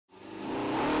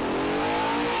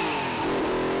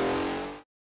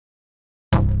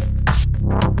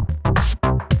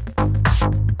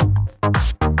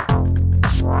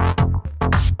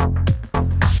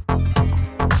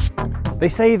They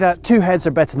say that two heads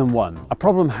are better than one. A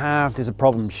problem halved is a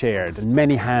problem shared, and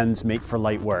many hands make for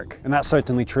light work. And that's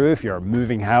certainly true if you're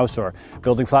moving house or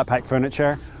building flat pack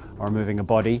furniture or moving a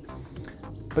body.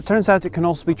 But turns out it can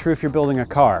also be true if you're building a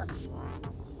car.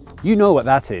 You know what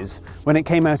that is. When it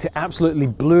came out, it absolutely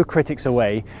blew critics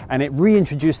away, and it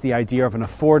reintroduced the idea of an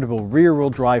affordable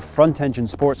rear-wheel drive front-engine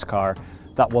sports car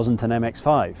that wasn't an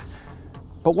MX-5.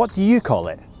 But what do you call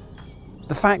it?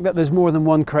 The fact that there's more than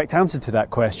one correct answer to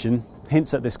that question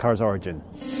hints at this car's origin.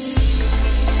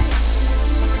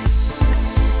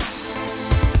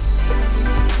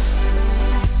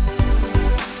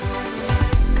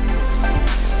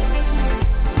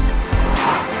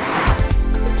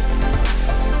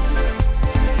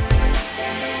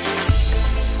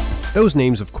 Those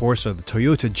names, of course, are the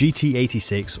Toyota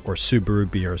GT86 or Subaru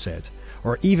BRZ,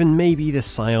 or even maybe the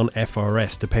Scion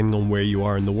FRS, depending on where you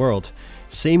are in the world.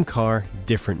 Same car,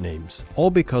 different names, all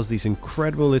because these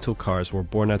incredible little cars were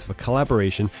born out of a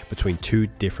collaboration between two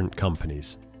different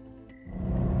companies.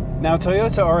 Now,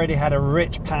 Toyota already had a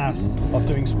rich past of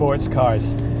doing sports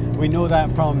cars. We know that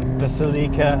from the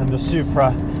Celica and the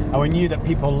Supra, and we knew that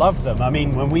people loved them. I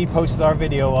mean, when we posted our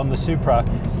video on the Supra,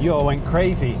 you all went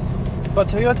crazy. But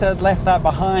Toyota had left that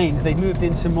behind. They moved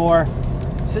into more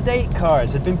sedate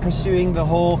cars, had been pursuing the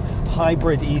whole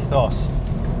hybrid ethos.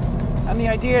 And the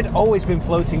idea had always been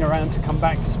floating around to come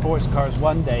back to sports cars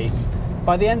one day.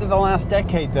 By the end of the last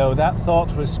decade, though, that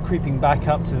thought was creeping back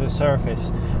up to the surface,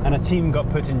 and a team got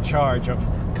put in charge of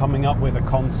coming up with a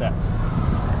concept.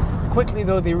 Quickly,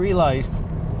 though, they realized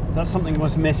that something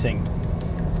was missing.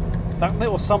 That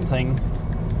little something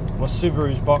was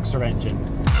Subaru's boxer engine.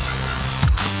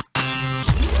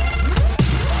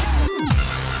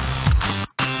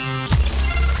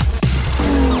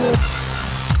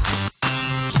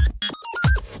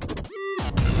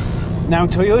 Now,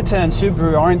 Toyota and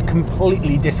Subaru aren't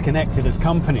completely disconnected as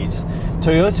companies.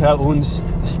 Toyota owns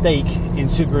a stake in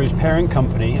Subaru's parent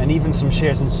company and even some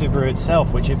shares in Subaru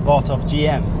itself, which it bought off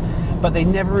GM. But they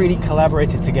never really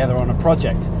collaborated together on a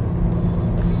project.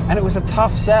 And it was a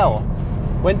tough sell.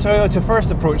 When Toyota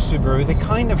first approached Subaru, they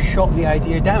kind of shot the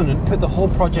idea down and put the whole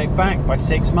project back by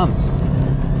 6 months.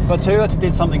 But Toyota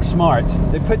did something smart.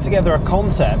 They put together a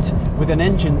concept with an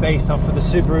engine based off of the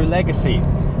Subaru legacy.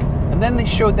 And then they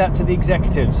showed that to the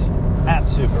executives at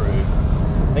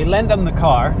Subaru. They lent them the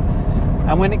car,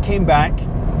 and when it came back,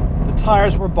 the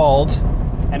tires were bald,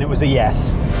 and it was a yes.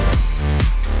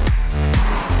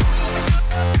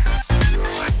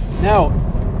 Now,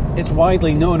 it's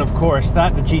widely known, of course,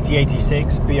 that the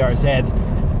GT86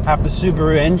 BRZ have the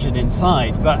Subaru engine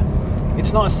inside, but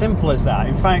it's not as simple as that.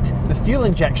 In fact, the fuel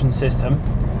injection system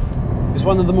is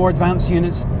one of the more advanced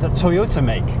units that Toyota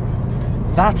make.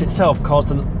 That itself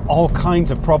caused all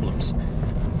kinds of problems.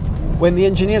 When the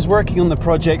engineers working on the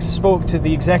project spoke to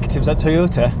the executives at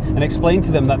Toyota and explained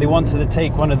to them that they wanted to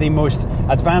take one of the most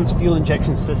advanced fuel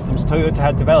injection systems Toyota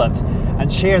had developed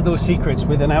and share those secrets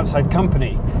with an outside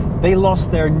company, they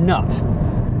lost their nut.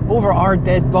 "Over our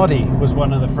dead body" was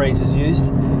one of the phrases used,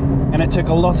 and it took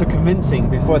a lot of convincing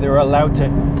before they were allowed to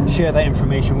share that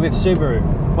information with Subaru.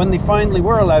 When they finally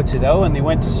were allowed to, though, and they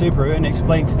went to Subaru and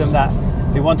explained to them that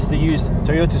they wanted to use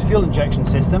Toyota's fuel injection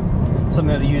system,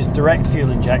 something that used direct fuel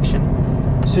injection,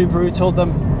 Subaru told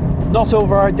them, "Not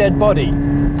over our dead body,"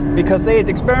 because they had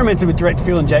experimented with direct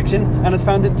fuel injection and had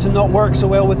found it to not work so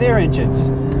well with their engines.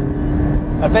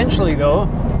 Eventually, though,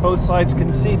 both sides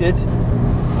conceded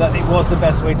that it was the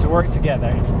best way to work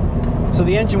together. So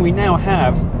the engine we now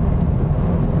have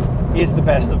is the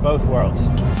best of both worlds.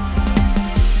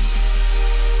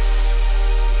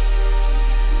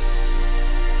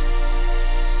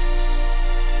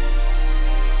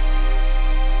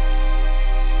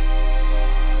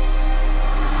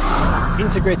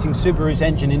 Integrating Subaru's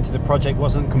engine into the project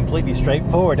wasn't completely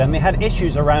straightforward, and they had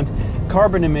issues around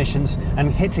carbon emissions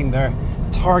and hitting their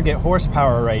target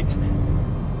horsepower rate.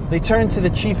 They turned to the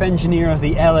chief engineer of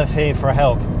the LFA for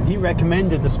help. He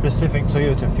recommended the specific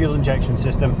Toyota fuel injection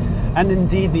system and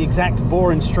indeed the exact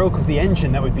bore and stroke of the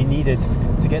engine that would be needed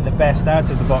to get the best out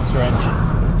of the boxer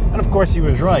engine. And of course he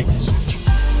was right.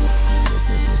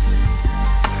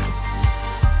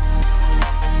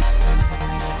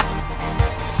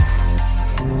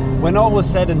 When all was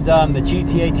said and done, the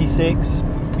GT86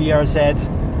 BRZ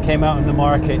came out in the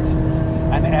market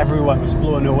and everyone was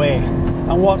blown away.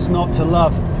 And what's not to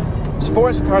love?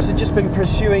 Sports cars had just been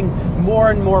pursuing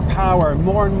more and more power,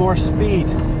 more and more speed,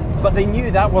 but they knew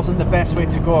that wasn't the best way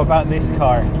to go about this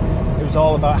car. It was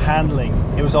all about handling,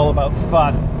 it was all about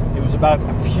fun, it was about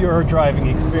a pure driving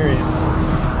experience,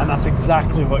 and that's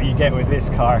exactly what you get with this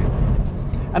car.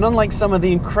 And unlike some of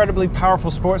the incredibly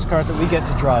powerful sports cars that we get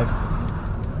to drive,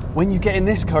 when you get in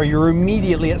this car, you're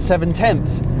immediately at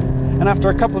 7/10. And after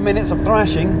a couple of minutes of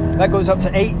thrashing, that goes up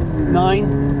to 8,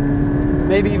 9,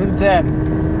 maybe even 10.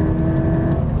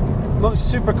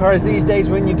 Most supercars these days,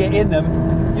 when you get in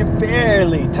them, you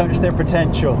barely touch their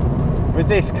potential. With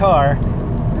this car,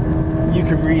 you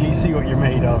can really see what you're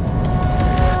made of.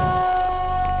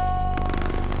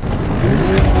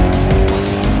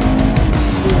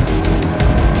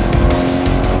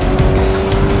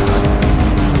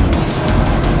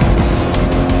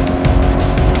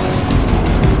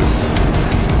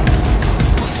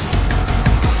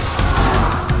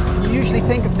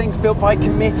 Think of things built by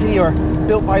committee or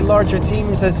built by larger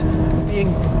teams as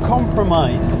being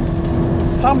compromised.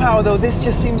 Somehow though, this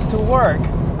just seems to work,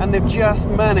 and they've just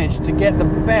managed to get the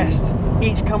best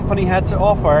each company had to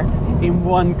offer in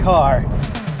one car.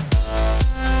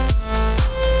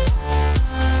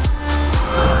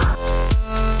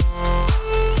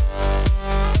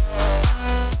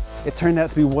 It turned out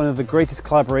to be one of the greatest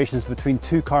collaborations between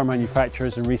two car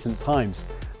manufacturers in recent times.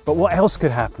 But what else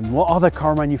could happen? What other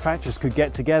car manufacturers could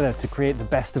get together to create the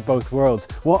best of both worlds?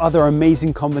 What other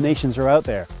amazing combinations are out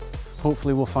there?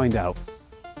 Hopefully we'll find out.